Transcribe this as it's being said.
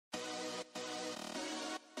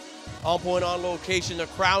On Point On location, the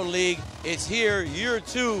Crown League. It's here, year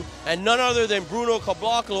 2, and none other than Bruno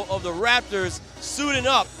Caboclo of the Raptors suiting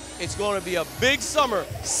up. It's going to be a big summer,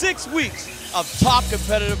 6 weeks of top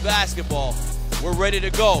competitive basketball. We're ready to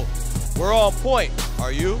go. We're on point.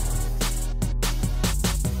 Are you?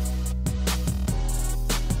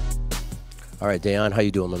 All right, Dejan, how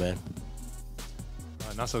you doing, my man?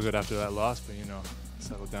 Not so good after that loss, but, you know,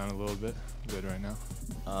 settled down a little bit. Good right now.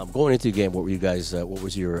 Going into the game, what were you guys? What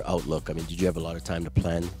was your outlook? I mean, did you have a lot of time to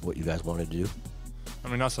plan what you guys wanted to do? I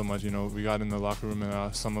mean, not so much. You know, we got in the locker room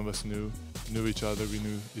and some of us knew each other. We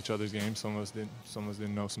knew each other's games. Some of us didn't. Some of us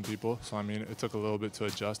didn't know some people. So I mean, it took a little bit to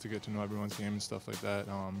adjust to get to know everyone's game and stuff like that.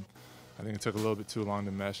 I think it took a little bit too long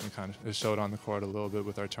to mesh, and it showed on the court a little bit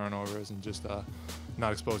with our turnovers and just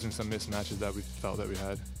not exposing some mismatches that we felt that we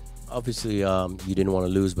had. Obviously, you didn't want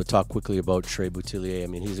to lose, but talk quickly about Tre Boutilier. I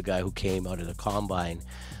mean, he's a guy who came out of the combine.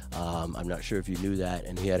 I'm not sure if you knew that,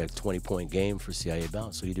 and he had a 20-point game for CIA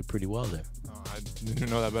Bounce, so he did pretty well there. I didn't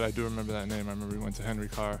know that, but I do remember that name. I remember we went to Henry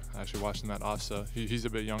Carr. I actually watched him at OFSA. He's a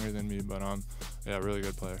bit younger than me, but yeah, really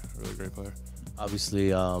good player, really great player.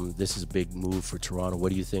 Obviously, this is a big move for Toronto.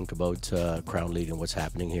 What do you think about Crown League and what's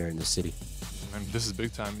happening here in the city? I mean, this is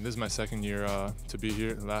big time. This is my second year to be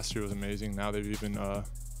here. Last year was amazing. Now they've even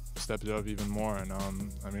stepped it up even more, and I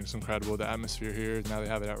mean, it's incredible. The atmosphere here, now they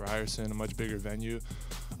have it at Ryerson, a much bigger venue.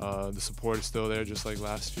 The support is still there, just like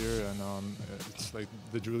last year, and it's like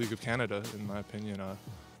the Drew League of Canada, in my opinion.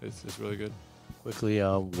 It's really good. Quickly,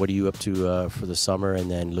 what are you up to for the summer, and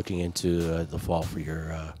then looking into the fall for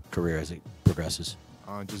your career as it progresses?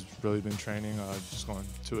 Just really been training, just going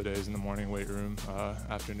 2-a-days in the morning, weight room,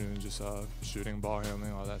 afternoon, just shooting, ball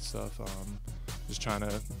handling, all that stuff. Just trying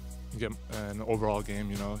to get an overall game,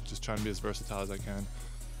 you know, just trying to be as versatile as I can.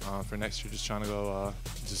 For next year, just trying to go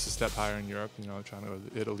just a step higher in Europe, you know, trying to go to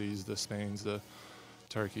the Italies, the Spains, the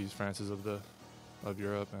Turkeys, Frances of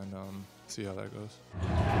Europe, and see how that goes.